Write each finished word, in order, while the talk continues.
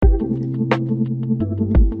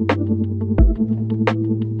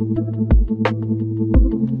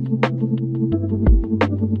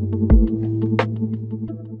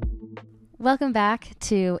Welcome back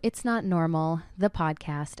to It's Not Normal, the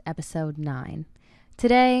podcast, episode 9.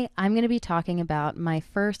 Today, I'm going to be talking about my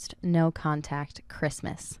first no-contact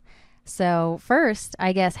Christmas. So first,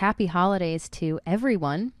 I guess happy holidays to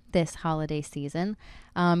everyone this holiday season.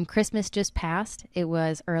 Christmas just passed. It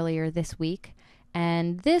was earlier this week.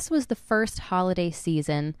 And this was the first holiday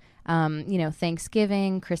season,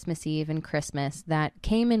 Thanksgiving, Christmas Eve, and Christmas that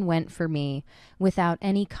came and went for me without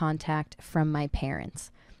any contact from my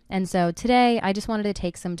parents. And so today I just wanted to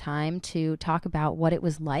take some time to talk about what it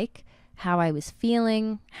was like, how I was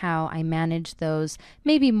feeling, how I managed those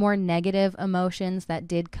maybe more negative emotions that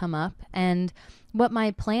did come up, and what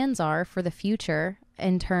my plans are for the future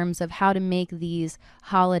in terms of how to make these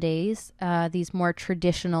holidays, these more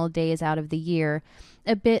traditional days out of the year,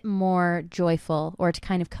 a bit more joyful, or to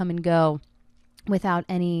kind of come and go without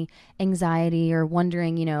any anxiety or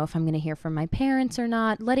wondering, if I'm going to hear from my parents or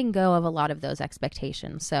not, letting go of a lot of those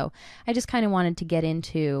expectations. So I just kind of wanted to get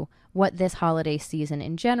into what this holiday season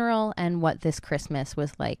in general and what this Christmas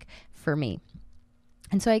was like for me.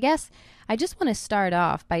 And so I guess I just want to start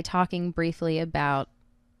off by talking briefly about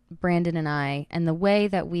Brandon and I and the way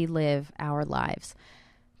that we live our lives.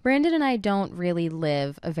 Brandon and I don't really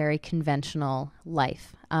live a very conventional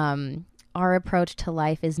life. Our approach to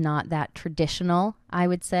life is not that traditional, I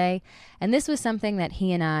would say. And this was something that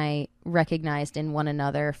he and I recognized in one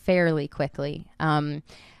another fairly quickly.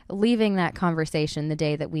 Leaving that conversation the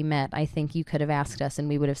day that we met, I think you could have asked us and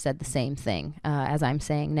we would have said the same thing as I'm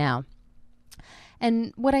saying now.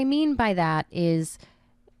 And what I mean by that is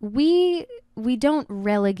we don't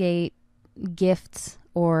relegate gifts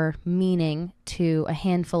or meaning to a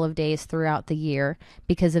handful of days throughout the year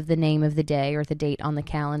because of the name of the day or the date on the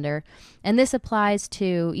calendar. And this applies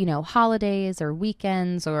to, holidays or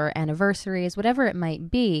weekends or anniversaries, whatever it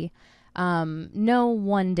might be. No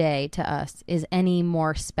one day to us is any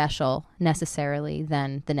more special necessarily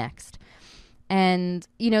than the next. And,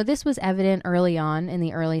 this was evident early on in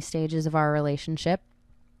the early stages of our relationship.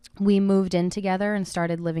 We moved in together and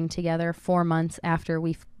started living together 4 months after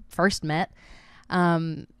we first met.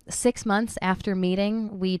 6 months after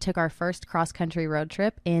meeting, we took our first cross-country road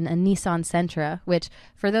trip in a Nissan Sentra, which,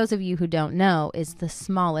 for those of you who don't know, is the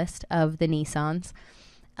smallest of the Nissans.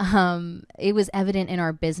 It was evident in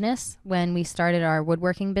our business when we started our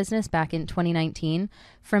woodworking business back in 2019.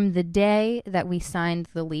 From the day that we signed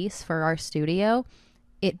the lease for our studio,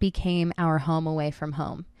 it became our home away from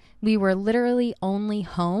home. We were literally only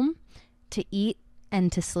home to eat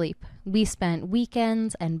and to sleep. We spent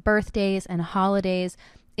weekends and birthdays and holidays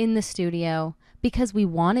in the studio because we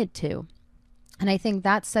wanted to. And I think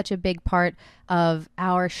that's such a big part of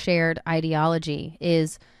our shared ideology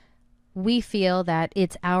is we feel that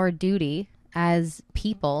it's our duty as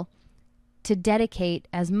people to dedicate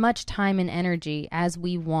as much time and energy as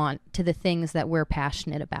we want to the things that we're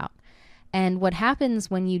passionate about. And what happens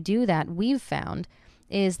when you do that, we've found,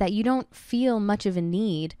 is that you don't feel much of a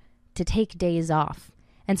need to take days off.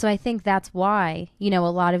 And so I think that's why, a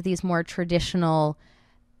lot of these more traditional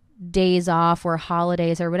days off or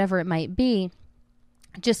holidays or whatever it might be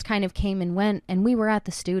just kind of came and went, and we were at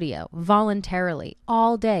the studio voluntarily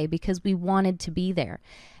all day because we wanted to be there.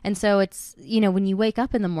 And so it's, when you wake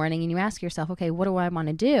up in the morning and you ask yourself, okay, what do I want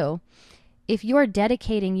to do? If you're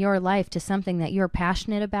dedicating your life to something that you're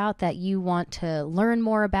passionate about, that you want to learn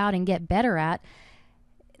more about and get better at,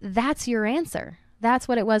 that's your answer. That's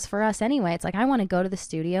what it was for us anyway. It's like, I want to go to the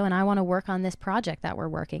studio and I want to work on this project that we're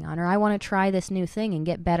working on, or I want to try this new thing and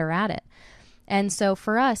get better at it. And so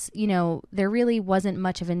for us, there really wasn't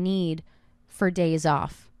much of a need for days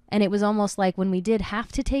off. And it was almost like when we did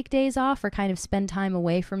have to take days off or kind of spend time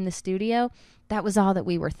away from the studio, that was all that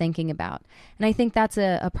we were thinking about. And I think that's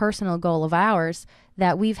a personal goal of ours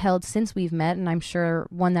that we've held since we've met, and I'm sure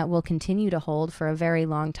one that we'll continue to hold for a very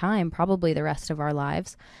long time, probably the rest of our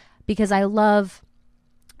lives, because I love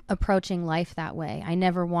approaching life that way. I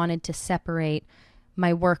never wanted to separate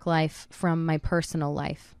my work life from my personal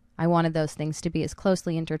life. I wanted those things to be as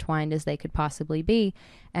closely intertwined as they could possibly be,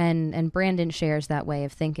 and Brandon shares that way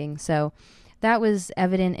of thinking. So that was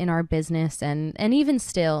evident in our business and even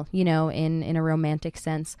still, in a romantic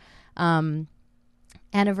sense.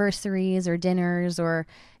 Anniversaries or dinners or,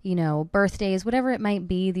 birthdays, whatever it might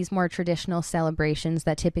be, these more traditional celebrations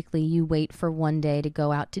that typically you wait for one day to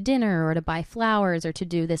go out to dinner or to buy flowers or to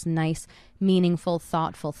do this nice, meaningful,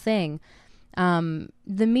 thoughtful thing.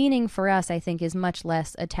 The meaning for us, I think, is much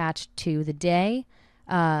less attached to the day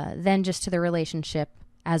than just to the relationship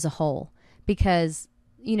as a whole, because,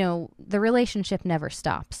 the relationship never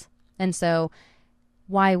stops. And so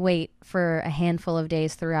why wait for a handful of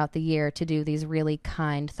days throughout the year to do these really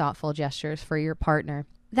kind, thoughtful gestures for your partner?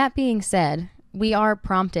 that being said, we are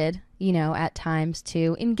prompted, at times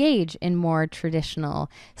to engage in more traditional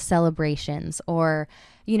celebrations or,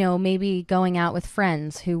 maybe going out with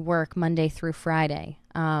friends who work Monday through Friday.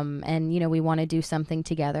 And, we want to do something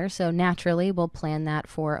together. So naturally, we'll plan that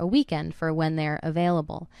for a weekend for when they're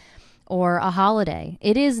available or a holiday.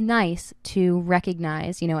 It is nice to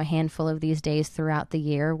recognize, a handful of these days throughout the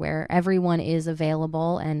year where everyone is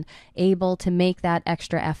available and able to make that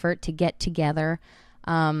extra effort to get together.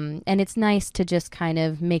 And it's nice to just kind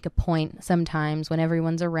of make a point sometimes when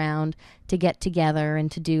everyone's around to get together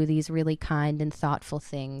and to do these really kind and thoughtful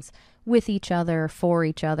things with each other, for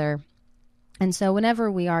each other. And so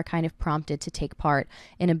whenever we are kind of prompted to take part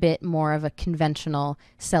in a bit more of a conventional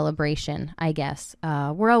celebration, I guess,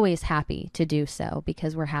 we're always happy to do so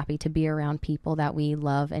because we're happy to be around people that we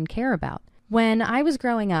love and care about. When I was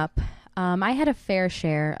growing up, I had a fair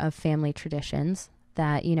share of family traditions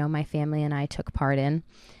that, my family and I took part in.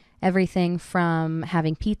 Everything from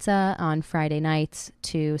having pizza on Friday nights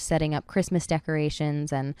to setting up Christmas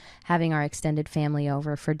decorations and having our extended family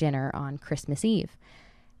over for dinner on Christmas Eve.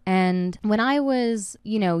 And when I was,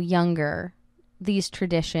 younger, these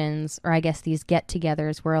traditions, or I guess these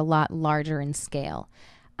get-togethers, were a lot larger in scale.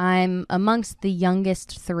 I'm amongst the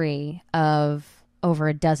youngest 3 of over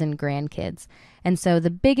a dozen grandkids. And so the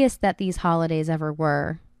biggest that these holidays ever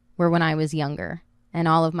were when I was younger. And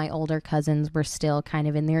all of my older cousins were still kind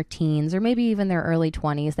of in their teens or maybe even their early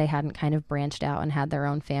 20s. They hadn't kind of branched out and had their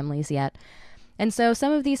own families yet. And so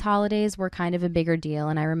some of these holidays were kind of a bigger deal,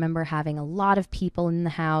 and I remember having a lot of people in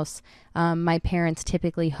the house. My parents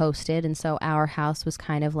typically hosted, and so our house was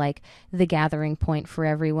kind of like the gathering point for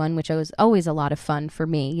everyone, which was always a lot of fun for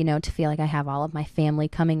me, to feel like I have all of my family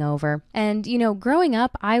coming over. And, growing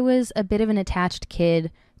up, I was a bit of an attached kid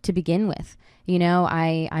to begin with.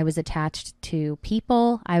 I was attached to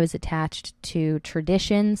people. I was attached to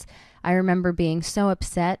traditions. I remember being so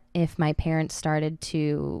upset if my parents started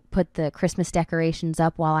to put the Christmas decorations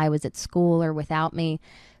up while I was at school or without me,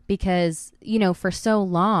 because, for so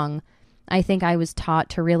long, I think I was taught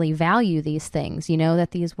to really value these things,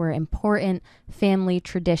 that these were important family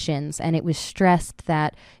traditions. And it was stressed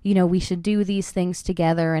that, we should do these things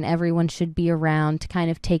together and everyone should be around to kind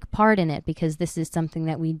of take part in it because this is something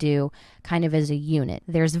that we do kind of as a unit.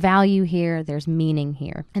 There's value here. There's meaning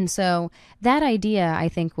here. And so that idea, I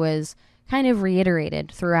think, was kind of reiterated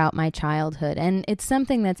throughout my childhood. And it's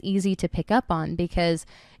something that's easy to pick up on because,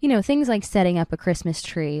 things like setting up a Christmas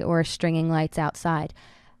tree or stringing lights outside,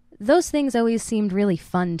 those things always seemed really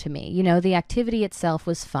fun to me. The activity itself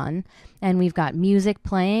was fun, and we've got music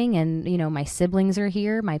playing and, my siblings are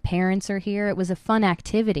here, my parents are here. It was a fun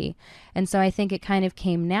activity. And so I think it kind of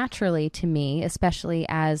came naturally to me, especially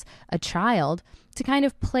as a child, to kind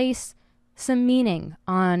of place some meaning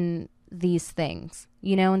on these things,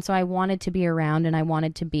 and so I wanted to be around and I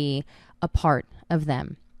wanted to be a part of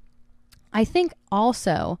them. I think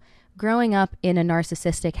also growing up in a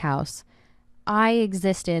narcissistic house, I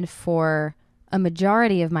existed for a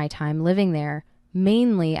majority of my time living there,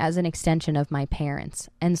 mainly as an extension of my parents.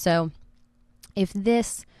 And so if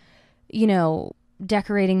this,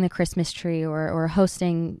 decorating the Christmas tree or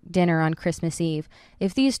hosting dinner on Christmas Eve,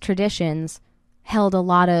 if these traditions held a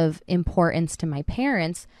lot of importance to my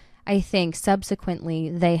parents, I think subsequently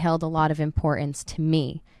they held a lot of importance to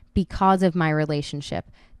me because of my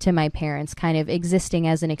relationship to my parents, kind of existing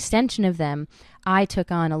as an extension of them. I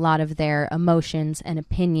took on a lot of their emotions and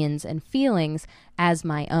opinions and feelings as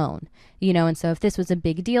my own, and so if this was a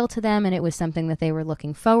big deal to them and it was something that they were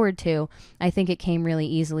looking forward to, I think it came really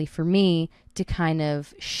easily for me to kind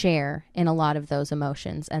of share in a lot of those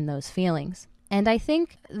emotions and those feelings. And I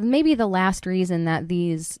think maybe the last reason that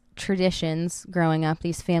these traditions growing up,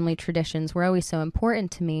 these family traditions, were always so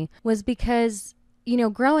important to me was because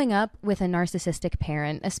growing up with a narcissistic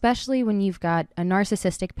parent, especially when you've got a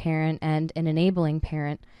narcissistic parent and an enabling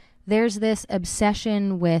parent, there's this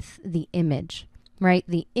obsession with the image, right?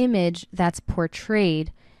 The image that's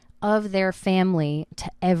portrayed of their family to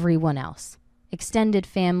everyone else. Extended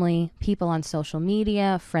family, people on social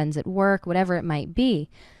media, friends at work, whatever it might be.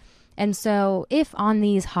 And so if on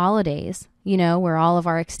these holidays, where all of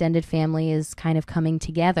our extended family is kind of coming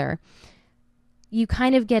together, you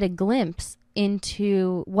kind of get a glimpse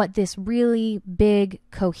into what this really big,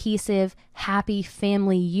 cohesive, happy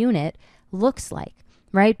family unit looks like,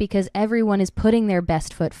 right? Because everyone is putting their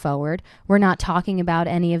best foot forward. We're not talking about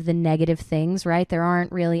any of the negative things, right? There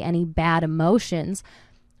aren't really any bad emotions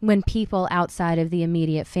when people outside of the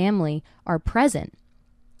immediate family are present.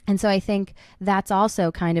 And so I think that's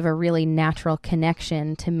also kind of a really natural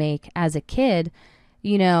connection to make as a kid,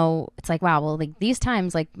 it's like, wow, well, like these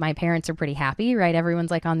times, like my parents are pretty happy, right?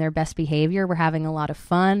 Everyone's like on their best behavior. We're having a lot of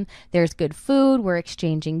fun. There's good food. We're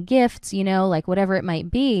exchanging gifts, like whatever it might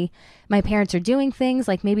be. My parents are doing things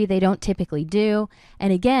like maybe they don't typically do.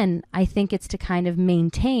 And again, I think it's to kind of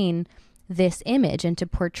maintain this image and to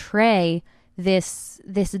portray this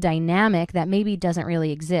dynamic that maybe doesn't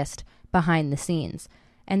really exist behind the scenes.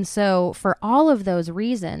 And so for all of those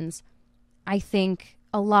reasons, I think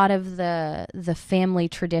a lot of the family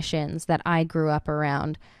traditions that I grew up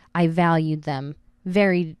around, I valued them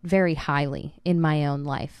very, very highly in my own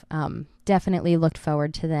life. Definitely looked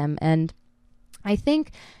forward to them. And I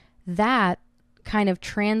think that kind of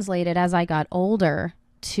translated as I got older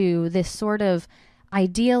to this sort of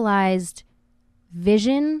idealized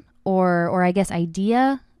vision or I guess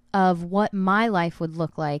idea of what my life would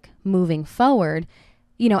look like moving forward,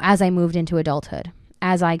 as I moved into adulthood,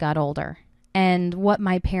 as I got older, and what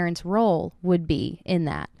my parents' role would be in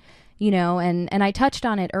that, and I touched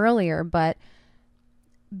on it earlier, but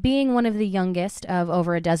being one of the youngest of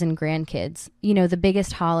over a dozen grandkids, the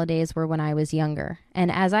biggest holidays were when I was younger. And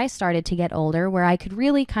as I started to get older, where I could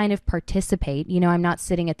really kind of participate, I'm not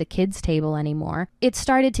sitting at the kids' table anymore, it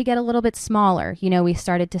started to get a little bit smaller. We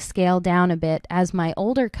started to scale down a bit as my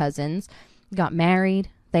older cousins got married.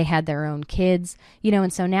 They had their own kids,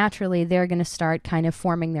 and so naturally they're going to start kind of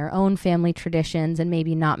forming their own family traditions and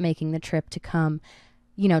maybe not making the trip to come,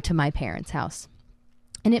 to my parents' house.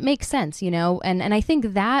 And it makes sense, and I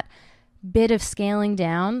think that bit of scaling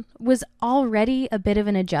down was already a bit of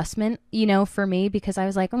an adjustment, for me, because I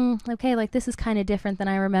was like, okay, like this is kind of different than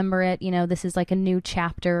I remember it. This is like a new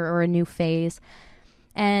chapter or a new phase.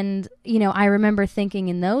 And, I remember thinking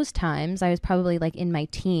in those times, I was probably like in my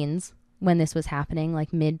teens when this was happening,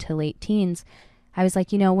 like mid to late teens. I was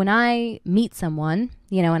like, when I meet someone,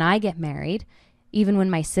 and I get married, even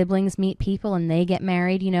when my siblings meet people and they get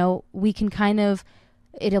married, we can kind of,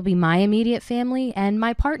 it'll be my immediate family and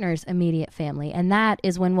my partner's immediate family. And that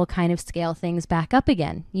is when we'll kind of scale things back up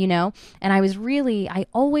again, And I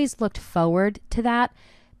always looked forward to that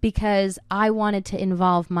because I wanted to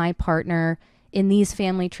involve my partner in these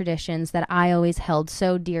family traditions that I always held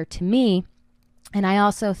so dear to me. And I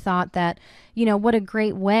also thought that, what a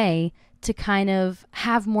great way to kind of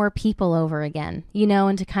have more people over again,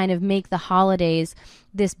 and to kind of make the holidays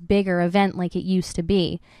this bigger event like it used to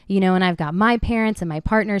be, and I've got my parents and my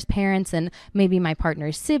partner's parents and maybe my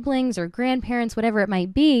partner's siblings or grandparents, whatever it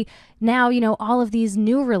might be. Now, all of these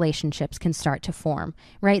new relationships can start to form,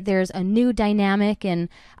 right? There's a new dynamic. And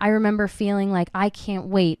I remember feeling like I can't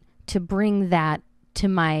wait to bring that to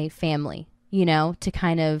my family, to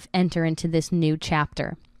kind of enter into this new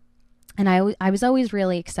chapter. And I was always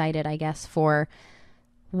really excited, I guess, for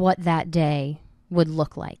what that day would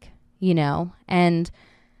look like, And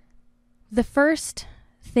the first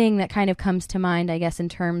thing that kind of comes to mind, I guess, in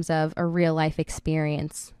terms of a real life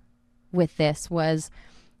experience with this was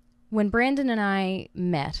when Brandon and I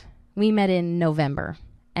met. We met in November.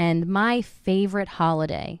 And my favorite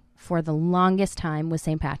holiday for the longest time was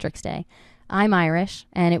St. Patrick's Day. I'm Irish,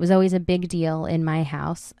 and it was always a big deal in my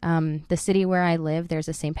house. The city where I live, there's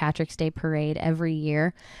a St. Patrick's Day parade every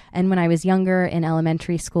year. And when I was younger in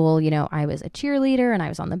elementary school, I was a cheerleader and I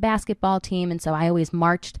was on the basketball team. And so I always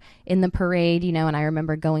marched in the parade, and I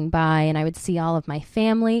remember going by and I would see all of my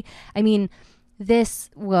family. I mean, this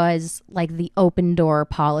was like the open door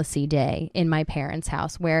policy day in my parents'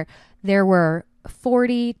 house where there were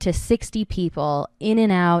 40 to 60 people in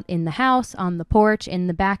and out in the house, on the porch, in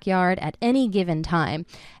the backyard at any given time.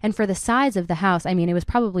 And for the size of the house, I mean, it was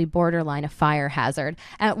probably borderline a fire hazard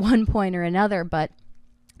at one point or another, but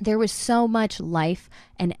there was so much life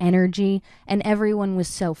and energy and everyone was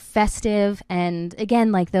so festive. And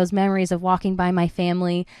again, like those memories of walking by my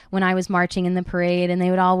family when I was marching in the parade and they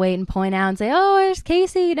would all wait and point out and say, oh, there's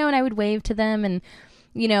Casey, and I would wave to them. And,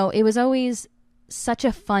 it was always such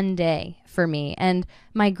a fun day for me. And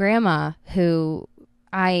my grandma, who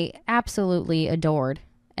I absolutely adored,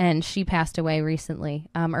 and she passed away recently,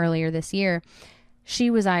 earlier this year, she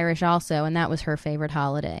was Irish also, and that was her favorite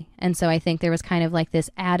holiday. And so I think there was kind of like this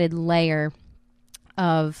added layer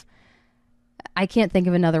of, I can't think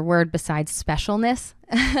of another word besides specialness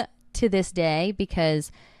to this day,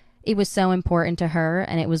 because it was so important to her.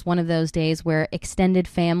 And it was one of those days where extended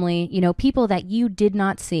family, people that you did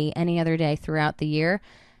not see any other day throughout the year,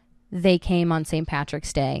 they came on St.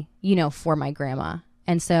 Patrick's Day, for my grandma.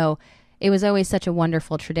 And so it was always such a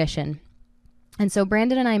wonderful tradition. And so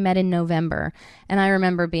Brandon and I met in November, and I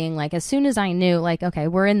remember being like, as soon as I knew, like, okay,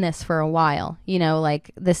 we're in this for a while,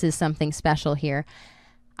 like this is something special here.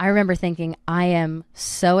 I remember thinking, I am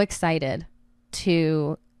so excited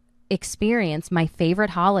to experience my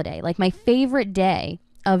favorite holiday, like my favorite day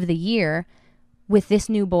of the year, with this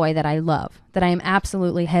new boy that I love, that I am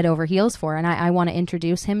absolutely head over heels for. And I want to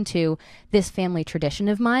introduce him to this family tradition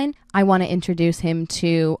of mine. I want to introduce him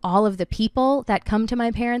to all of the people that come to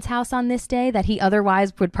my parents' house on this day that he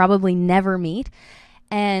otherwise would probably never meet.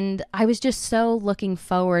 And I was just so looking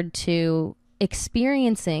forward to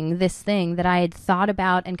experiencing this thing that I had thought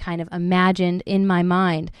about and kind of imagined in my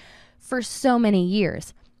mind for so many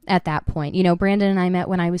years at that point. You know, Brandon and I met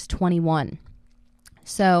when I was 21.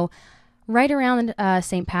 So right around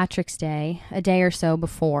St. Patrick's Day, a day or so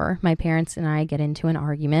before, my parents and I get into an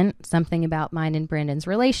argument, something about mine and Brandon's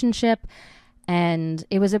relationship, and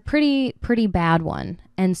it was a pretty bad one.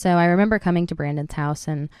 And so I remember coming to Brandon's house,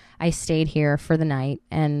 and I stayed here for the night.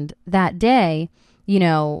 And that day, you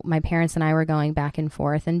know, my parents and I were going back and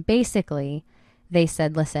forth, and basically they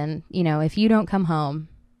said, listen, you know, if you don't come home,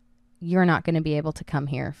 you're not going to be able to come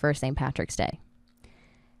here for St. Patrick's Day.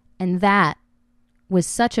 And that was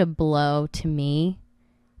such a blow to me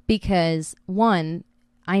because, one,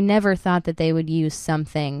 I never thought that they would use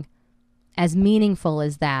something as meaningful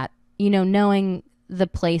as that, you know, knowing the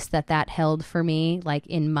place that that held for me, like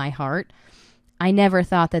in my heart. I never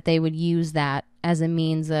thought that they would use that as a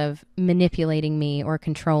means of manipulating me or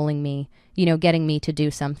controlling me, you know, getting me to do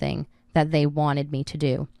something that they wanted me to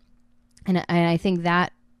do. And I think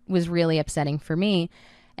that was really upsetting for me.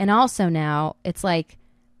 And also now it's like,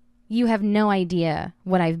 you have no idea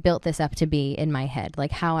what I've built this up to be in my head,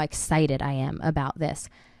 like how excited I am about this.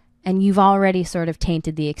 And you've already sort of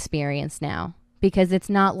tainted the experience now, because it's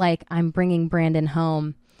not like I'm bringing Brandon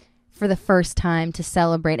home for the first time to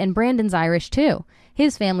celebrate. And Brandon's Irish too.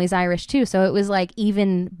 His family's Irish too. So it was like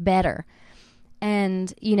even better.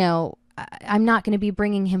 And, you know, I'm not going to be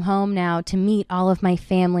bringing him home now to meet all of my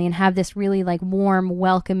family and have this really like warm,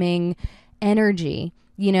 welcoming energy.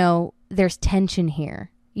 You know, there's tension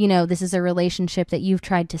here. You know, this is a relationship that you've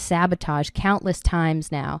tried to sabotage countless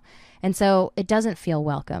times now. And so it doesn't feel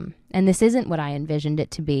welcome. And this isn't what I envisioned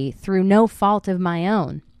it to be through no fault of my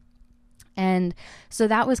own. And so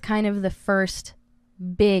that was kind of the first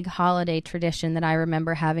big holiday tradition that I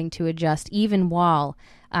remember having to adjust, even while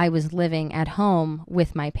I was living at home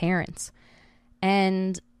with my parents.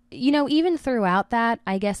 And, you know, even throughout that,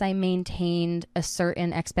 I guess I maintained a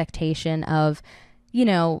certain expectation of, you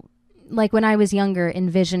know, like when I was younger,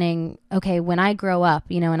 envisioning, okay, when I grow up,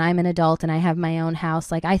 you know, and I'm an adult and I have my own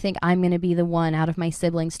house, like I think I'm going to be the one out of my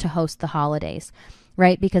siblings to host the holidays,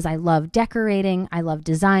 right? Because I love decorating, I love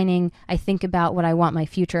designing, I think about what I want my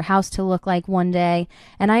future house to look like one day,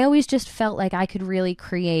 and I always just felt like I could really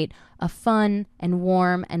create a fun and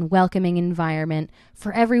warm and welcoming environment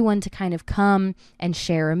for everyone to kind of come and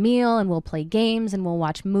share a meal, and we'll play games and we'll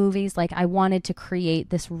watch movies. Like I wanted to create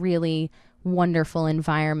this really wonderful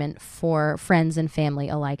environment for friends and family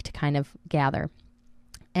alike to kind of gather.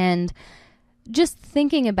 And just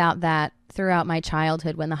thinking about that throughout my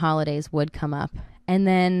childhood when the holidays would come up, and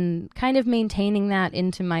then kind of maintaining that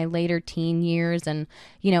into my later teen years and,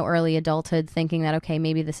 you know, early adulthood, thinking that, okay,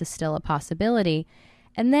 maybe this is still a possibility.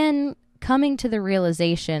 And then coming to the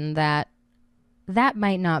realization that that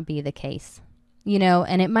might not be the case, you know,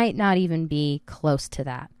 and it might not even be close to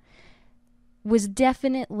that, was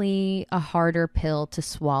definitely a harder pill to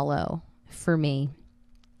swallow for me.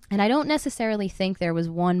 And I don't necessarily think there was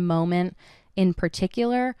one moment in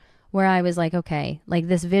particular where I was like, okay, like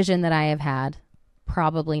this vision that I have had,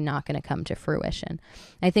 probably not going to come to fruition.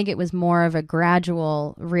 I think it was more of a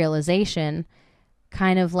gradual realization,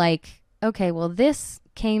 kind of like, okay, well, this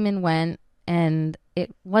came and went, and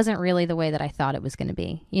it wasn't really the way that I thought it was going to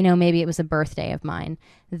be. You know, maybe it was a birthday of mine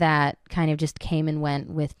that kind of just came and went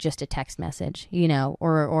with just a text message, you know,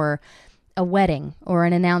 or a wedding or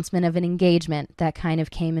an announcement of an engagement that kind of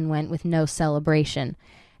came and went with no celebration.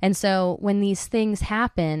 And so when these things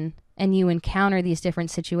happen and you encounter these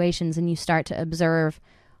different situations and you start to observe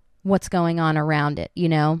what's going on around it, you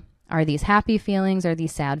know, are these happy feelings? Are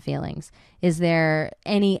these sad feelings? Is there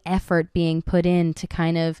any effort being put in to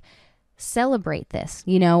kind of celebrate this,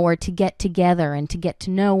 you know, or to get together and to get to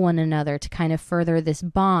know one another to kind of further this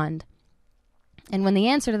bond? And when the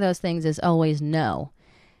answer to those things is always no,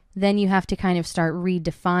 then you have to kind of start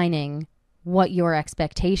redefining what your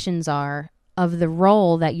expectations are of the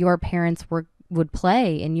role that your parents would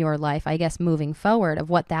play in your life, I guess, moving forward, of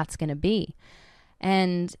what that's going to be.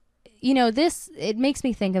 And, you know, it makes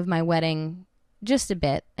me think of my wedding just a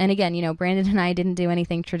bit. And again, you know, Brandon and I didn't do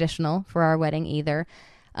anything traditional for our wedding either.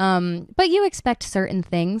 But you expect certain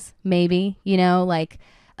things, maybe, you know, like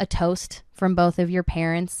a toast from both of your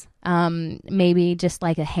parents, maybe just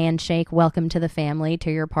like a handshake, welcome to the family,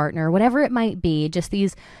 to your partner, whatever it might be, just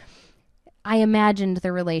these I imagined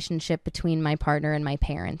the relationship between my partner and my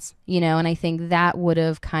parents, and I think that would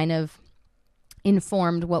have kind of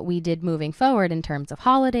informed what we did moving forward in terms of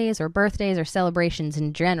holidays or birthdays or celebrations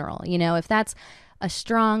in general. If that's a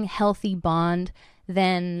strong, healthy bond,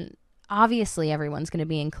 then obviously everyone's going to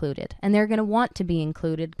be included, and they're going to want to be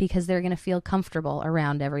included because they're going to feel comfortable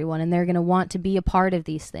around everyone, and they're going to want to be a part of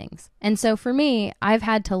these things. And so for me, I've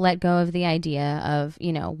had to let go of the idea of,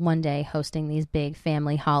 one day hosting these big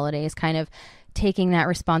family holidays, kind of taking that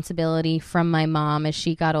responsibility from my mom as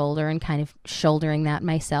she got older and kind of shouldering that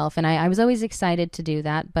myself. And I was always excited to do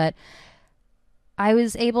that, but I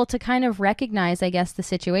was able to kind of recognize, I guess, the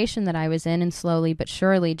situation that I was in, and slowly but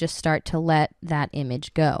surely just start to let that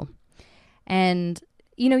image go. And,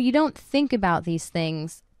 you don't think about these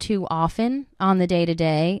things too often on the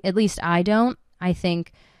day-to-day. At least I don't. I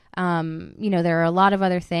think, there are a lot of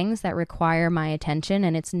other things that require my attention,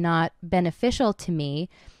 and it's not beneficial to me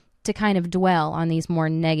to kind of dwell on these more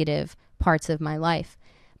negative parts of my life.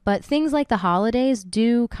 But things like the holidays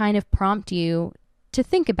do kind of prompt you to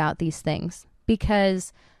think about these things,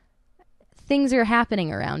 because things are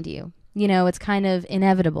happening around you. It's kind of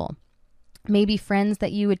inevitable. Maybe friends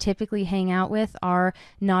that you would typically hang out with are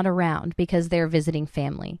not around because they're visiting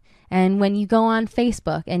family. And when you go on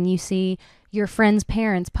Facebook and you see your friends'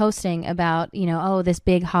 parents posting about, this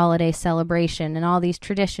big holiday celebration and all these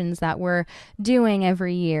traditions that we're doing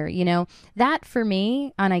every year, that for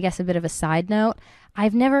me, on I guess a bit of a side note,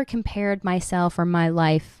 I've never compared myself or my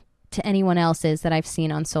life to anyone else's that I've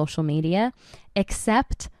seen on social media,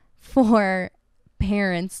 except for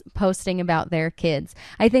parents posting about their kids.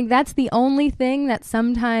 I think that's the only thing that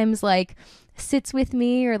sometimes sits with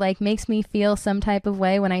me or makes me feel some type of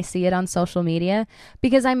way when I see it on social media,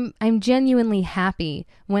 because I'm genuinely happy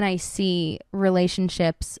when I see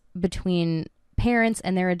relationships between parents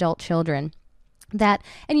and their adult children.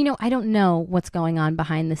 I don't know what's going on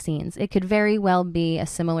behind the scenes. It could very well be a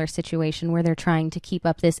similar situation where they're trying to keep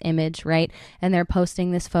up this image, right? And they're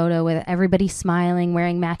posting this photo with everybody smiling,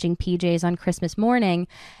 wearing matching PJs on Christmas morning.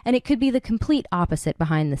 And it could be the complete opposite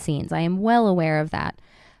behind the scenes. I am well aware of that.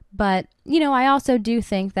 But, I also do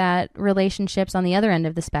think that relationships on the other end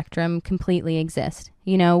of the spectrum completely exist,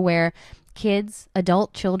 where kids,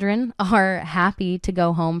 adult children, are happy to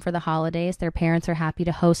go home for the holidays. Their parents are happy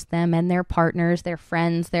to host them, and their partners, their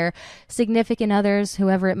friends, their significant others,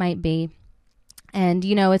 whoever it might be. And,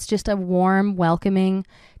 it's just a warm, welcoming,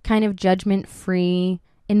 kind of judgment-free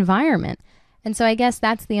environment. And so I guess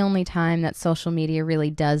that's the only time that social media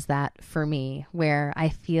really does that for me, where I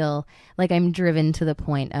feel like I'm driven to the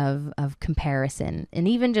point of comparison in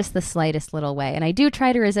even just the slightest little way. And I do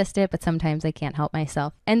try to resist it, but sometimes I can't help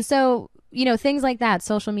myself. And so, things like that,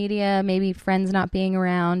 social media, maybe friends not being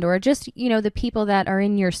around, or just, the people that are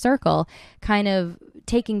in your circle kind of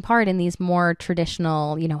taking part in these more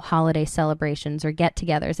traditional, holiday celebrations or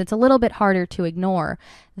get-togethers. It's a little bit harder to ignore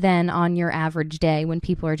than on your average day when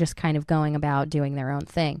people are just kind of going about doing their own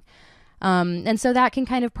thing. And so that can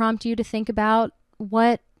kind of prompt you to think about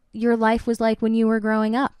what your life was like when you were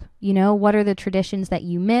growing up. What are the traditions that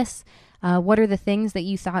you miss? What are the things that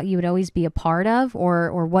you thought you would always be a part of,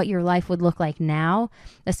 or what your life would look like now,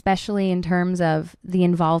 especially in terms of the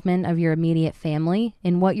involvement of your immediate family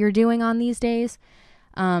in what you're doing on these days?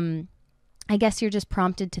 I guess you're just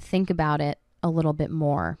prompted to think about it a little bit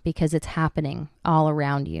more because it's happening all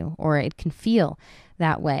around you, or it can feel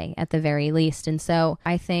that way at the very least. And so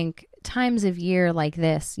I think times of year like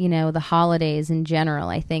this, the holidays in general,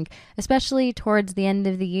 I think especially towards the end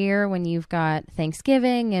of the year when you've got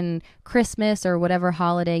Thanksgiving and Christmas or whatever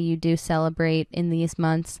holiday you do celebrate in these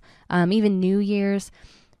months, even New Year's,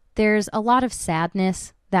 there's a lot of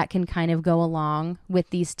sadness that can kind of go along with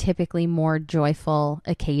these typically more joyful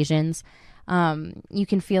occasions. You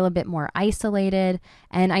can feel a bit more isolated.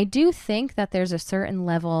 And I do think that there's a certain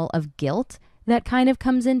level of guilt that kind of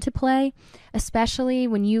comes into play, especially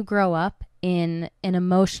when you grow up in an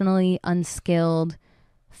emotionally unskilled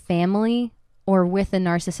family or with a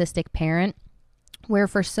narcissistic parent, where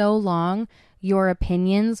for so long your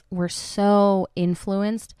opinions were so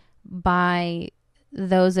influenced by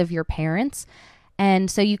those of your parents.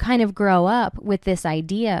 And so you kind of grow up with this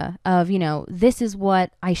idea of, this is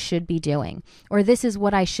what I should be doing, or this is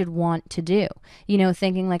what I should want to do,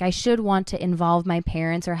 thinking like I should want to involve my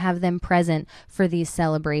parents or have them present for these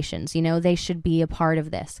celebrations. They should be a part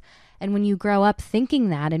of this. And when you grow up thinking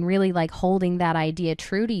that and really holding that idea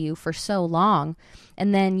true to you for so long,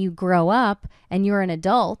 and then you grow up and you're an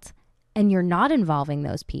adult and you're not involving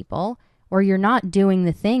those people, or you're not doing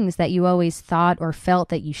the things that you always thought or felt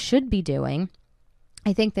that you should be doing,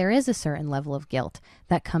 I think there is a certain level of guilt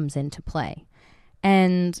that comes into play.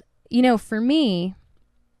 And, for me,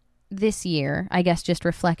 this year, I guess just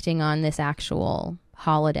reflecting on this actual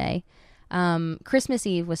holiday, Christmas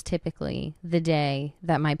Eve was typically the day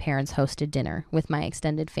that my parents hosted dinner with my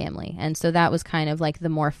extended family. And so that was kind of like the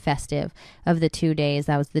more festive of the 2 days.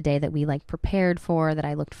 That was the day that we like prepared for, that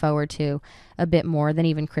I looked forward to a bit more than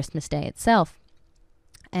even Christmas Day itself.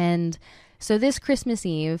 And so this Christmas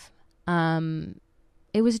Eve,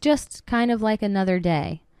 it was just kind of like another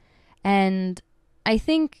day. And I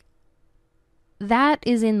think that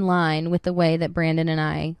is in line with the way that Brandon and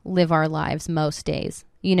I live our lives most days,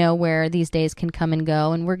 where these days can come and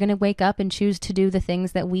go, and we're going to wake up and choose to do the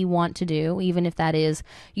things that we want to do, even if that is,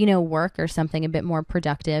 work or something a bit more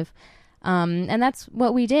productive. And that's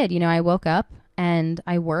what we did. I woke up and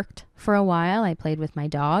I worked for a while. I played with my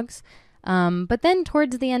dogs. But then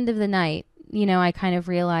towards the end of the night, I kind of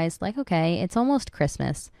realized like, okay, it's almost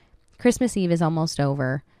Christmas. Christmas Eve is almost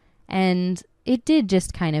over. And it did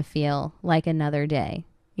just kind of feel like another day,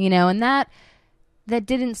 and that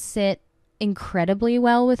didn't sit incredibly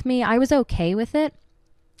well with me. I was okay with it,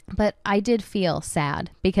 but I did feel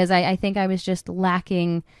sad because I think I was just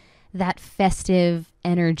lacking that festive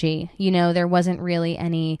energy. There wasn't really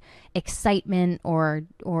any excitement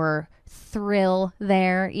or thrill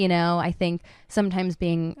there. I think sometimes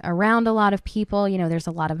being around a lot of people, there's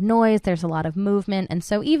a lot of noise, there's a lot of movement. And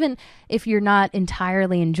so even if you're not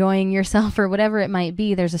entirely enjoying yourself or whatever it might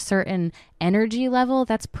be, there's a certain energy level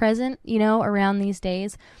that's present, around these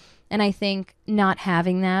days. And I think not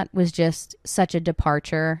having that was just such a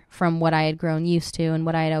departure from what I had grown used to and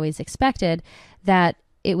what I had always expected, that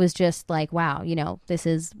it was just like, wow, this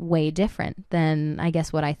is way different than I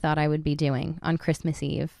guess what I thought I would be doing on Christmas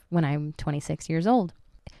Eve when I'm 26 years old.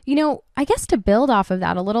 I guess to build off of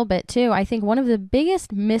that a little bit too, I think one of the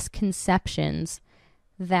biggest misconceptions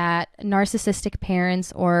that narcissistic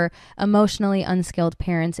parents or emotionally unskilled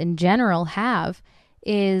parents in general have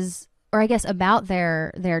is, or I guess about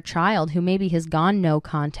their child who maybe has gone no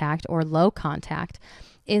contact or low contact,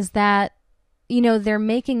 is that, they're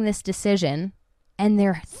making this decision and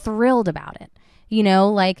they're thrilled about it.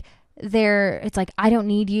 It's like, I don't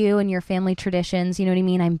need you and your family traditions. You know what I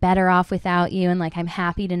mean? I'm better off without you. And like, I'm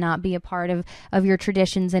happy to not be a part of your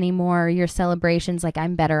traditions anymore, or your celebrations. Like,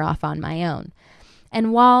 I'm better off on my own.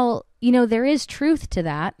 And while, there is truth to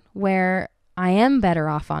that, where I am better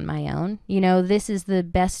off on my own, this is the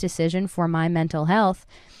best decision for my mental health.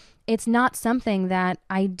 It's not something that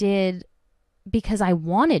I did because I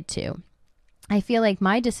wanted to. I feel like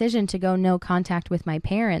my decision to go no contact with my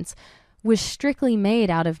parents was strictly made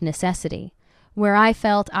out of necessity, where I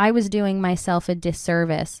felt I was doing myself a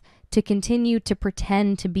disservice to continue to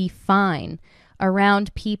pretend to be fine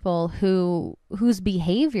around people whose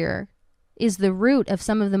behavior is the root of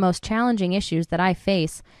some of the most challenging issues that I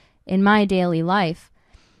face in my daily life,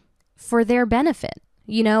 for their benefit.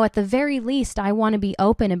 At the very least, I want to be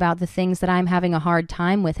open about the things that I'm having a hard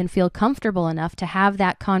time with and feel comfortable enough to have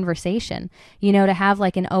that conversation, to have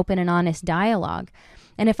like an open and honest dialogue.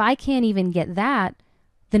 And if I can't even get that,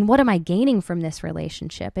 then what am I gaining from this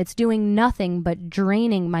relationship? It's doing nothing but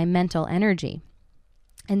draining my mental energy.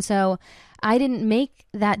 And so I didn't make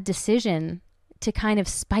that decision to kind of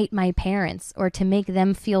spite my parents or to make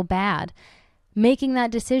them feel bad. Making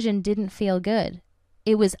that decision didn't feel good.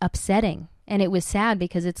 It was upsetting. And it was sad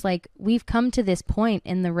because it's like we've come to this point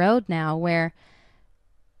in the road now where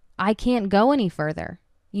I can't go any further.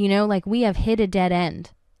 Like we have hit a dead end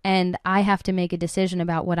and I have to make a decision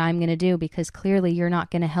about what I'm going to do, because clearly you're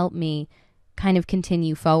not going to help me kind of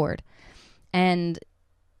continue forward. And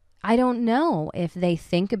I don't know if they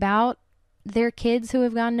think about their kids who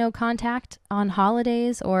have gone no contact on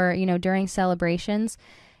holidays or, during celebrations.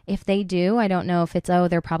 If they do, I don't know if it's,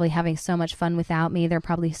 they're probably having so much fun without me. They're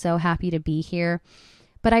probably so happy to be here.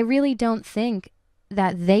 But I really don't think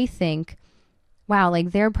that they think, wow,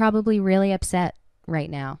 like they're probably really upset right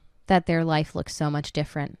now that their life looks so much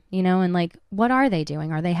different, and like, what are they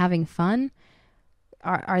doing? Are they having fun?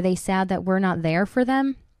 Are they sad that we're not there for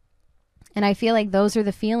them? And I feel like those are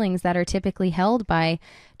the feelings that are typically held by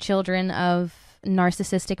children of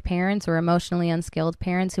narcissistic parents or emotionally unskilled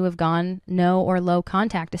parents who have gone no or low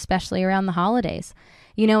contact, especially around the holidays.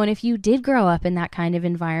 And if you did grow up in that kind of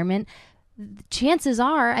environment, chances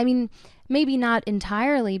are, maybe not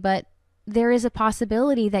entirely, but there is a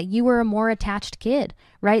possibility that you were a more attached kid,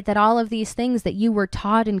 right? That all of these things that you were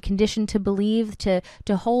taught and conditioned to believe, to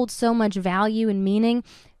hold so much value and meaning,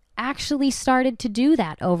 actually started to do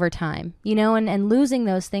that over time, and losing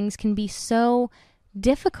those things can be so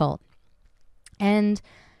difficult. And,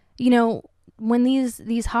 when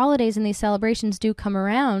these holidays and these celebrations do come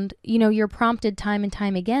around, you're prompted time and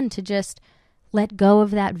time again to just let go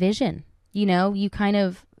of that vision. You know, you kind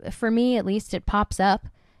of, for me at least, it pops up,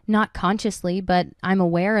 not consciously, but I'm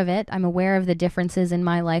aware of it. I'm aware of the differences in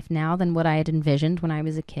my life now than what I had envisioned when I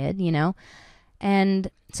was a kid, you know? And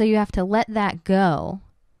so you have to let that go,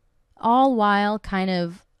 all while kind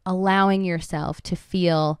of allowing yourself to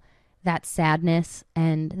feel that sadness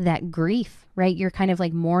and that grief, right? You're kind of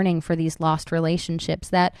like mourning for these lost relationships,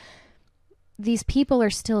 that these people are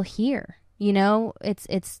still here. You know,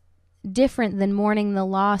 it's different than mourning the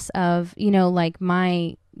loss of, you know, like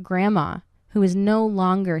my grandma who is no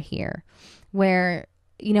longer here, where,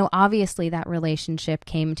 you know, obviously that relationship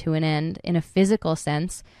came to an end in a physical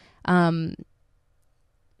sense.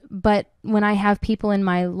 But when I have people in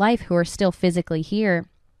my life who are still physically here,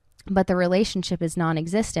 but the relationship is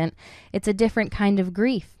non-existent, it's a different kind of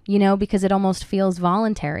grief, you know, because it almost feels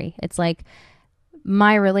voluntary. It's like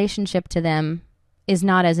my relationship to them is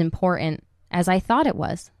not as important as I thought it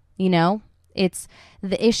was, you know? It's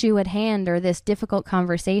the issue at hand, or this difficult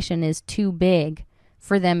conversation is too big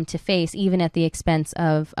for them to face, even at the expense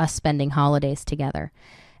of us spending holidays together.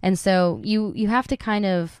 And so you have to kind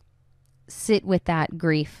of sit with that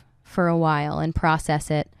grief for a while and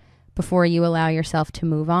process it before you allow yourself to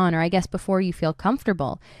move on, or I guess before you feel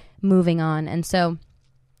comfortable moving on. And so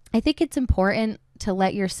I think it's important to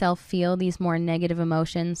let yourself feel these more negative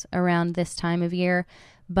emotions around this time of year,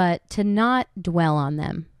 but to not dwell on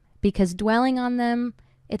them, because dwelling on them,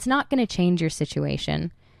 it's not going to change your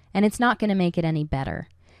situation, and it's not going to make it any better.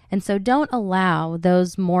 And so don't allow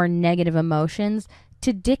those more negative emotions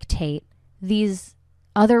to dictate these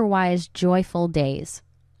otherwise joyful days,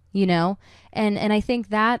 you know? And I think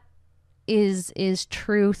that is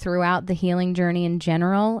true throughout the healing journey in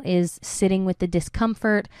general, is sitting with the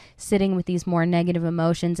discomfort, sitting with these more negative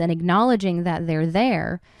emotions and acknowledging that they're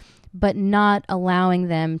there, but not allowing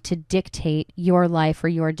them to dictate your life or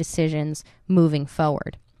your decisions moving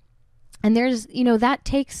forward. And there's, you know, that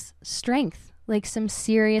takes strength, like some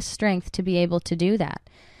serious strength to be able to do that.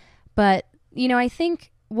 But, you know, I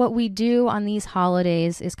think what we do on these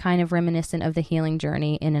holidays is kind of reminiscent of the healing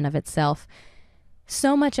journey in and of itself.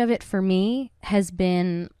 So much of it for me has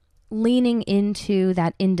been leaning into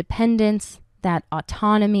that independence, that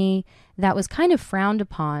autonomy that was kind of frowned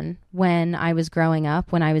upon when I was growing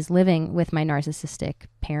up, when I was living with my narcissistic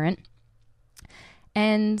parent.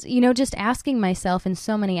 And, you know, just asking myself in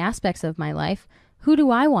so many aspects of my life, who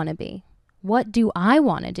do I want to be? What do I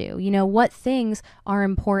want to do? You know, what things are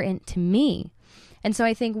important to me? And so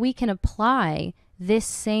I think we can apply this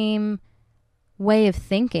same way of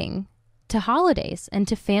thinking to holidays and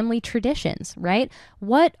to family traditions, right?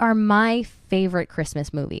 What are my favorite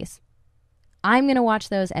Christmas movies? I'm going to watch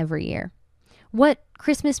those every year. What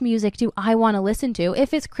Christmas music do I want to listen to,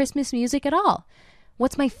 if it's Christmas music at all?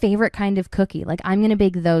 What's my favorite kind of cookie? Like, I'm going to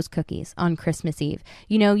bake those cookies on Christmas Eve.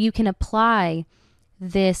 You know, you can apply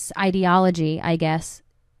this ideology, I guess,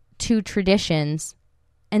 to traditions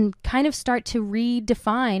and kind of start to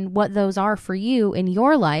redefine what those are for you in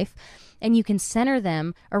your life. And you can center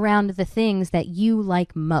them around the things that you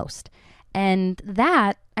like most. And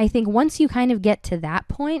that, I think, once you kind of get to that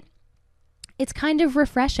point, it's kind of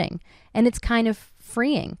refreshing and it's kind of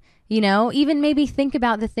freeing. You know, even maybe think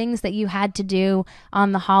about the things that you had to do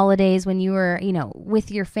on the holidays when you were, you know,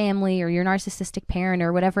 with your family or your narcissistic parent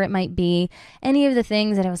or whatever it might be. Any of the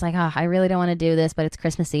things that I was like, oh, I really don't want to do this, but it's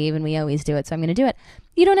Christmas Eve and we always do it, so I'm going to do it.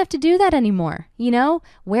 You don't have to do that anymore. You know,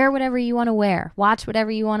 wear whatever you want to wear, watch whatever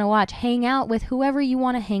you want to watch, hang out with whoever you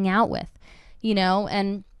want to hang out with, you know,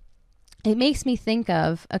 and it makes me think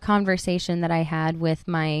of a conversation that I had with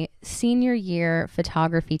my senior year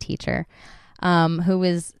photography teacher, who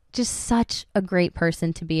was just such a great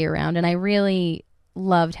person to be around. And I really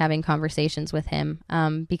loved having conversations with him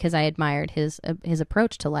because I admired his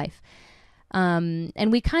approach to life.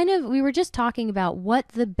 And we were just talking about what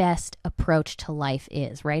the best approach to life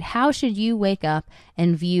is, right? How should you wake up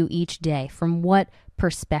and view each day? From what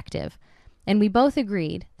perspective? And we both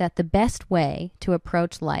agreed that the best way to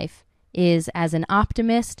approach life is as an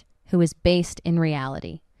optimist who is based in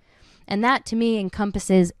reality. And that to me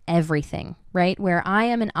encompasses everything, right? Where I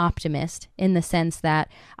am an optimist in the sense that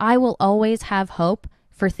I will always have hope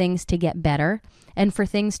for things to get better and for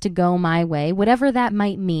things to go my way, whatever that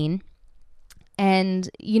might mean. And,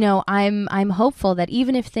 you know, I'm hopeful that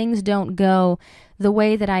even if things don't go the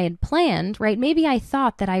way that I had planned, right? Maybe I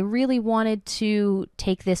thought that I really wanted to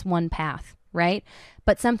take this one path, right?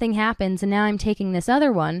 But something happens and now I'm taking this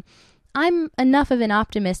other one. I'm enough of an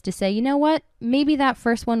optimist to say, you know what, maybe that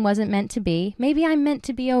first one wasn't meant to be. Maybe I'm meant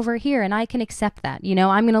to be over here and I can accept that. You know,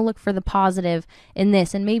 I'm going to look for the positive in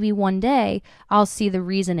this and maybe one day I'll see the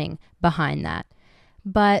reasoning behind that.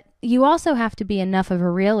 But you also have to be enough of a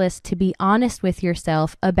realist to be honest with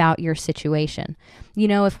yourself about your situation. You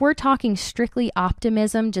know, if we're talking strictly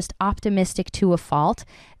optimism, just optimistic to a fault,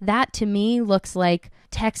 that to me looks like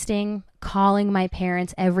texting, calling my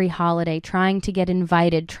parents every holiday, trying to get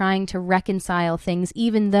invited, trying to reconcile things,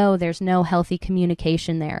 even though there's no healthy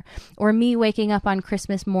communication there. Or me waking up on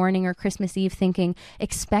Christmas morning or Christmas Eve thinking,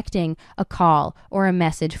 expecting a call or a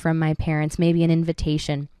message from my parents, maybe an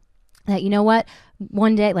invitation. That, you know what,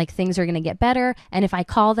 one day, like, things are going to get better. And if I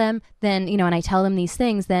call them, then, you know, and I tell them these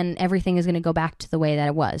things, then everything is going to go back to the way that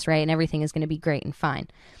it was, right? And everything is going to be great and fine.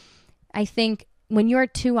 I think when you're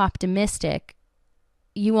too optimistic,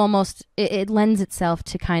 you almost, it lends itself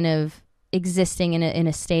to kind of existing in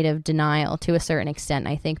a state of denial to a certain extent,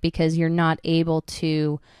 I think, because you're not able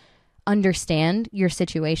to understand your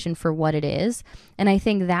situation for what it is. And I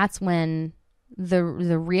think that's when the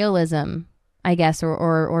realism, I guess,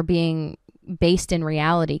 or being based in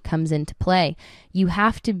reality comes into play. You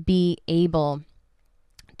have to be able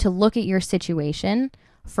to look at your situation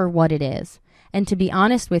for what it is and to be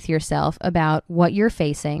honest with yourself about what you're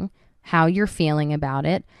facing, how you're feeling about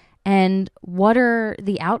it, and what are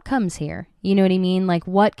the outcomes here. You know what I mean? Like,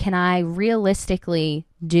 what can I realistically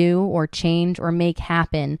do or change or make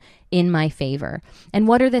happen in my favor? And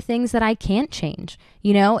what are the things that I can't change?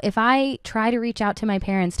 You know, if I try to reach out to my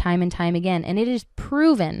parents time and time again, and it is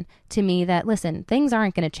proven to me that, listen, things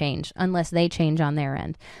aren't going to change unless they change on their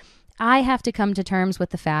end. I have to come to terms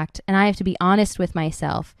with the fact, and I have to be honest with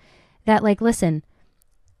myself that, like, listen,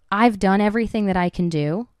 I've done everything that I can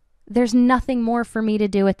do. There's nothing more for me to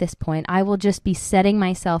do at this point. I will just be setting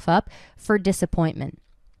myself up for disappointment.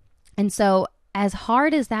 And so, as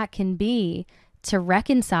hard as that can be to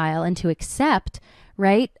reconcile and to accept,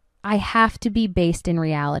 right, I have to be based in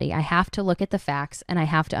reality. I have to look at the facts and I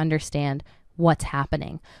have to understand what's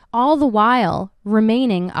happening, all the while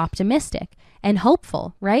remaining optimistic and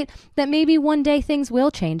hopeful, right? That maybe one day things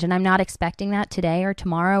will change, and I'm not expecting that today or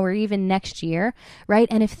tomorrow or even next year, right?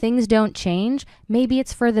 And if things don't change, maybe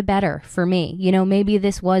it's for the better for me. You know, maybe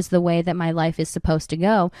this was the way that my life is supposed to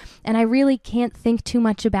go, and I really can't think too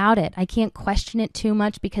much about it. I can't question it too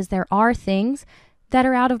much because there are things that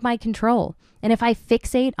are out of my control. And if I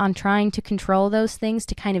fixate on trying to control those things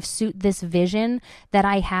to kind of suit this vision that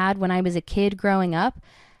I had when I was a kid growing up,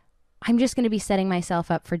 I'm just going to be setting myself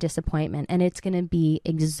up for disappointment, and it's going to be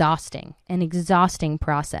an exhausting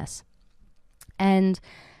process. And,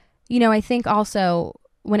 you know, I think also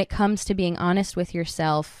when it comes to being honest with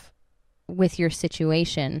yourself, with your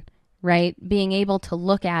situation, right? Being able to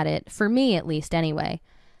look at it, for me at least anyway,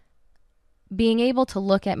 being able to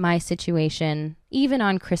look at my situation, even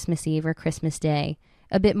on Christmas Eve or Christmas Day,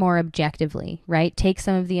 a bit more objectively, right? Take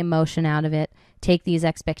some of the emotion out of it, take these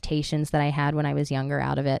expectations that I had when I was younger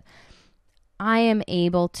out of it. I am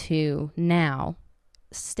able to now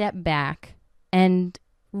step back and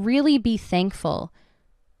really be thankful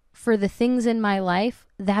for the things in my life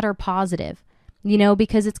that are positive, you know,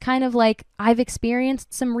 because it's kind of like I've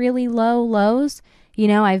experienced some really low lows. You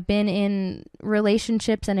know, I've been in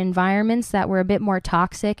relationships and environments that were a bit more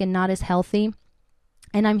toxic and not as healthy.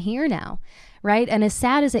 And I'm here now, right? And as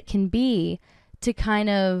sad as it can be to kind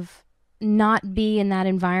of not be in that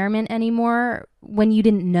environment anymore when you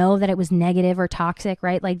didn't know that it was negative or toxic,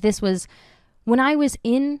 right? Like, this was when I was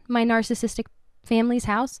in my narcissistic family's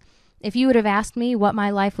house. If you would have asked me what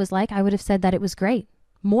my life was like, I would have said that it was great,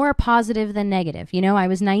 more positive than negative. You know, I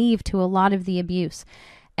was naive to a lot of the abuse.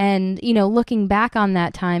 And, you know, looking back on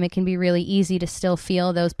that time, it can be really easy to still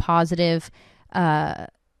feel those positive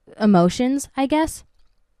emotions, I guess.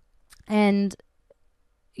 And,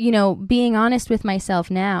 you know, being honest with myself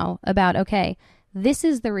now about, okay, this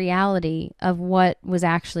is the reality of what was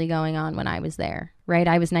actually going on when I was there, right?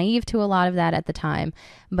 I was naive to a lot of that at the time,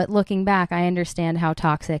 but looking back, I understand how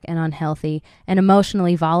toxic and unhealthy and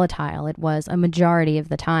emotionally volatile it was a majority of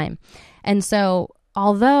the time. And so,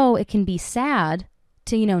 although it can be sad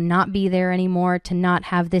to, you know, not be there anymore, to not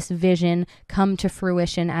have this vision come to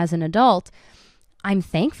fruition as an adult, I'm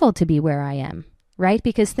thankful to be where I am, right?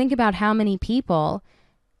 Because think about how many people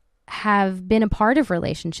have been a part of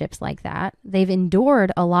relationships like that. They've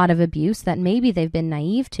endured a lot of abuse that maybe they've been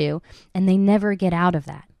naive to, and they never get out of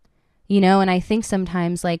that. You know, and I think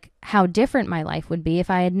sometimes, like, how different my life would be if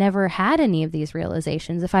I had never had any of these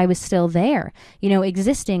realizations, if I was still there, you know,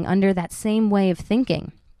 existing under that same way of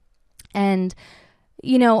thinking. And,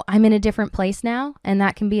 you know, I'm in a different place now, and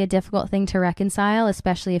that can be a difficult thing to reconcile,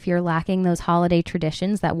 especially if you're lacking those holiday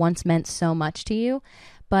traditions that once meant so much to you.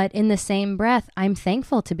 But in the same breath, I'm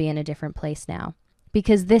thankful to be in a different place now,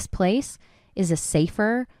 because this place is a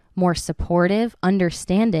safer, more supportive,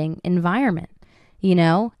 understanding environment.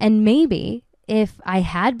 And maybe if I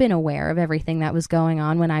had been aware of everything that was going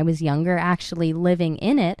on when I was younger, actually living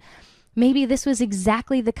in it, maybe this was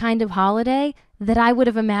exactly the kind of holiday that I would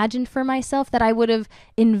have imagined for myself, that I would have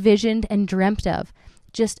envisioned and dreamt of.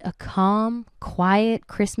 Just a calm, quiet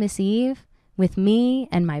Christmas Eve with me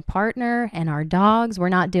and my partner and our dogs. We're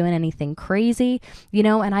not doing anything crazy,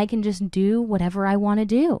 and I can just do whatever I want to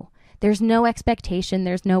do. There's no expectation.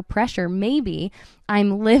 There's no pressure. Maybe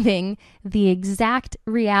I'm living the exact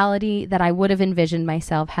reality that I would have envisioned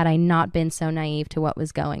myself had I not been so naive to what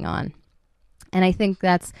was going on. And I think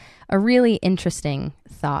that's a really interesting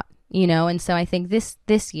thought, and so I think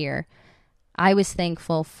this year I was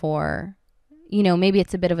thankful for, maybe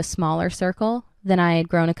it's a bit of a smaller circle than I had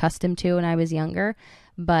grown accustomed to when I was younger,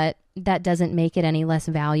 but that doesn't make it any less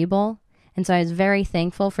valuable. And so I was very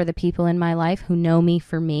thankful for the people in my life who know me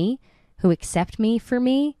for me, who accept me for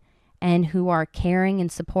me, and who are caring and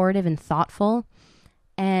supportive and thoughtful.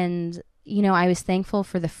 And, I was thankful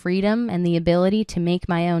for the freedom and the ability to make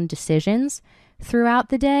my own decisions throughout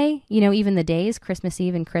the day, even the days, Christmas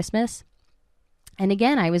Eve and Christmas. And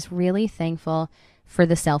again, I was really thankful for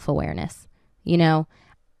the self-awareness,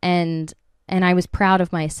 and I was proud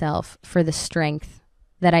of myself for the strength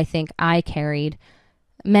that I think I carried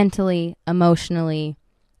mentally, emotionally,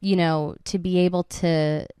 to be able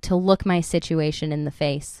to look my situation in the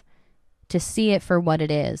face, to see it for what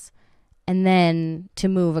it is, and then to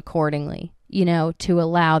move accordingly, to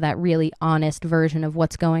allow that really honest version of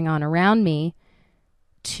what's going on around me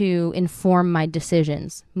to inform my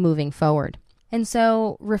decisions moving forward. And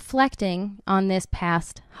so reflecting on this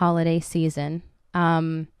past holiday season,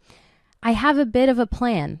 I have a bit of a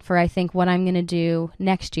plan for, I think, what I'm going to do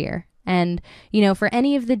next year. And, for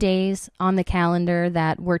any of the days on the calendar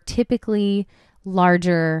that were typically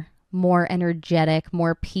larger, more energetic,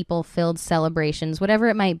 more people-filled celebrations, whatever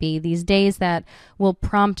it might be, these days that will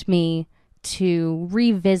prompt me to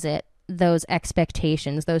revisit those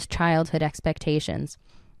expectations, those childhood expectations,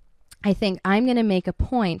 I think I'm going to make a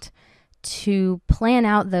point to plan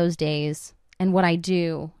out those days and what I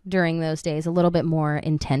do during those days a little bit more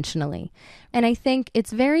intentionally. And I think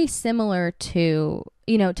it's very similar to,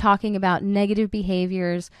 talking about negative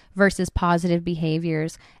behaviors versus positive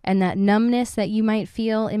behaviors, and that numbness that you might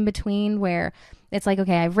feel in between, where it's like,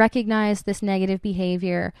 okay, I've recognized this negative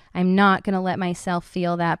behavior. I'm not going to let myself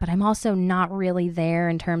feel that, but I'm also not really there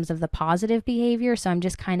in terms of the positive behavior. So I'm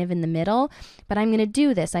just kind of in the middle, but I'm going to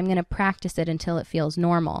do this. I'm going to practice it until it feels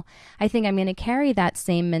normal. I think I'm going to carry that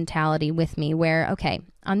same mentality with me where, okay,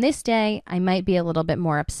 on this day, I might be a little bit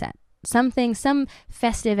more upset. Some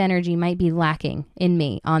festive energy might be lacking in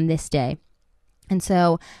me on this day. And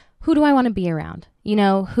so who do I want to be around?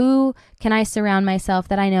 Who can I surround myself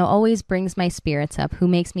that I know always brings my spirits up, who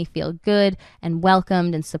makes me feel good and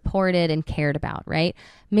welcomed and supported and cared about, right?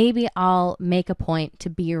 Maybe I'll make a point to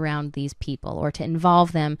be around these people or to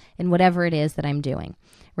involve them in whatever it is that I'm doing,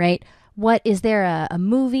 right? Is there a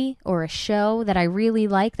movie or a show that I really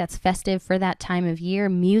like that's festive for that time of year?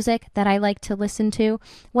 Music that I like to listen to?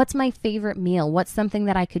 What's my favorite meal? What's something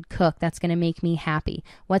that I could cook that's going to make me happy?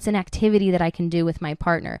 What's an activity that I can do with my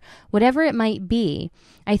partner? Whatever it might be,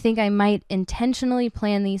 I think I might intentionally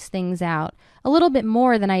plan these things out a little bit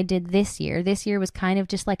more than I did this year. This year was kind of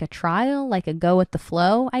just like a trial, like a go with the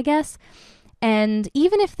flow, I guess. And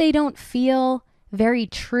even if they don't feel very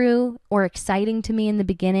true or exciting to me in the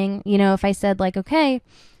beginning, if I said like, okay,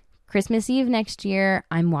 Christmas Eve next year,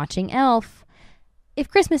 I'm watching Elf. If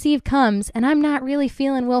Christmas Eve comes and I'm not really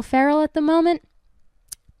feeling Will Ferrell at the moment,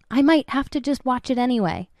 I might have to just watch it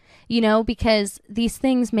anyway, because these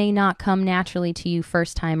things may not come naturally to you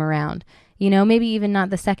first time around, maybe even not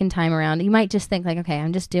the second time around. You might just think like, okay,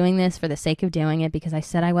 I'm just doing this for the sake of doing it because I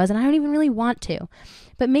said I was, and I don't even really want to.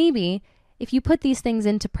 But maybe if you put these things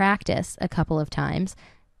into practice a couple of times,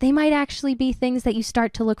 they might actually be things that you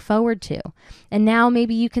start to look forward to. And now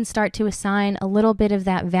maybe you can start to assign a little bit of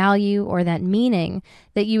that value or that meaning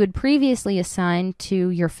that you would previously assign to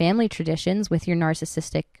your family traditions with your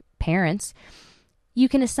narcissistic parents. You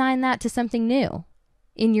can assign that to something new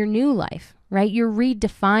in your new life, right? You're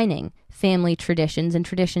redefining family traditions and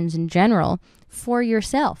traditions in general for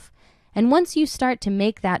yourself. And once you start to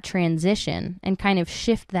make that transition and kind of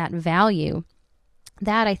shift that value,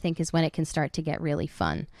 that I think is when it can start to get really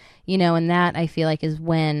fun, and that I feel like is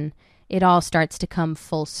when it all starts to come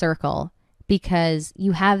full circle, because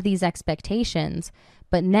you have these expectations,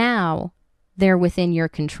 but now they're within your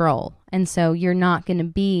control. And so you're not going to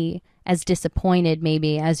be as disappointed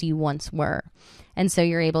maybe as you once were. And so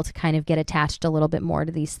you're able to kind of get attached a little bit more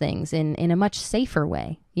to these things in a much safer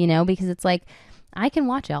way, because it's like, I can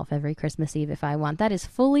watch Elf every Christmas Eve if I want. That is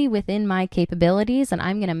fully within my capabilities, and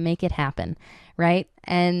I'm going to make it happen, right?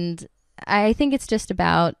 And I think it's just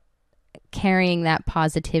about carrying that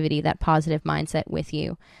positivity, that positive mindset with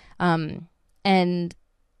you. And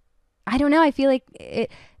I don't know, I feel like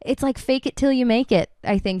it's like fake it till you make it,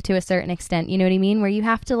 I think, to a certain extent. You know what I mean? Where you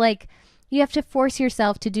have to force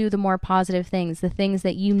yourself to do the more positive things, the things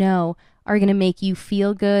that you know are going to make you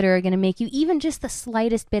feel good or are going to make you even just the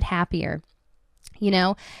slightest bit happier.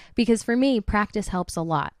 Because for me, practice helps a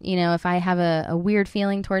lot. If I have a weird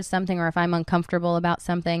feeling towards something, or if I'm uncomfortable about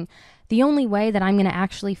something, the only way that I'm going to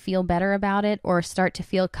actually feel better about it or start to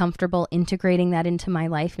feel comfortable integrating that into my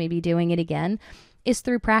life, maybe doing it again, is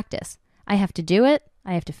through practice. I have to do it.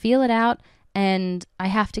 I have to feel it out. And I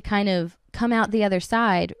have to kind of come out the other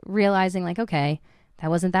side realizing like, okay, that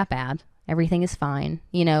wasn't that bad. Everything is fine.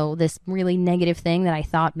 This really negative thing that I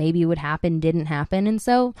thought maybe would happen didn't happen. And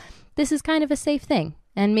so this is kind of a safe thing.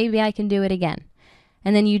 And maybe I can do it again.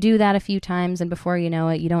 And then you do that a few times, and before you know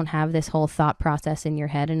it, you don't have this whole thought process in your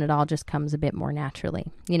head, and it all just comes a bit more naturally.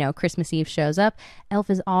 Christmas Eve shows up, Elf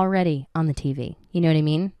is already on the TV. You know what I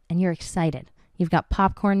mean? And you're excited. You've got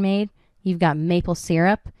popcorn made, you've got maple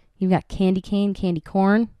syrup, you've got candy cane, candy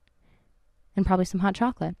corn, and probably some hot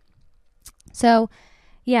chocolate. So,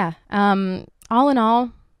 yeah, all in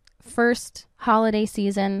all, first holiday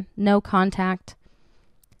season, no contact,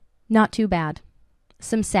 not too bad.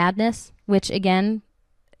 Some sadness, which again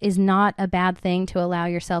is not a bad thing to allow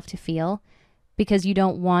yourself to feel, because you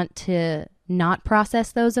don't want to not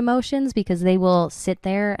process those emotions, because they will sit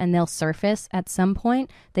there and they'll surface at some point.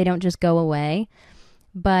 They don't just go away.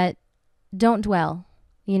 But don't dwell.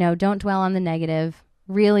 Don't dwell on the negative.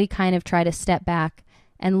 Really kind of try to step back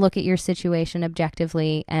and look at your situation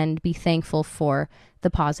objectively and be thankful for the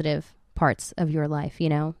positive parts of your life,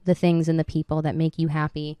 the things and the people that make you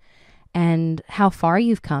happy and how far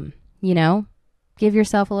you've come. Give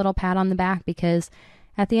yourself a little pat on the back, because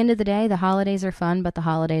at the end of the day, the holidays are fun, but the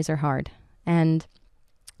holidays are hard. And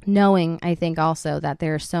knowing, I think also, that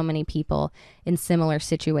there are so many people in similar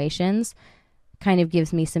situations kind of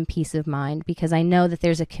gives me some peace of mind, because I know that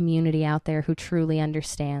there's a community out there who truly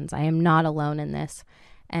understands. I am not alone in this.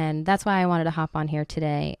 And that's why I wanted to hop on here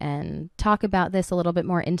today and talk about this a little bit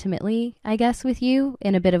more intimately, I guess, with you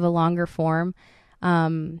in a bit of a longer form,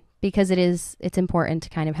 because it's important to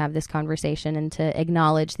kind of have this conversation and to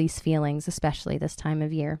acknowledge these feelings, especially this time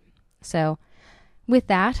of year. So with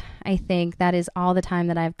that, I think that is all the time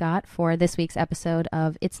that I've got for this week's episode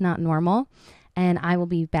of It's Not Normal. And I will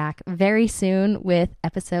be back very soon with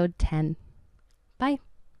episode 10. Bye.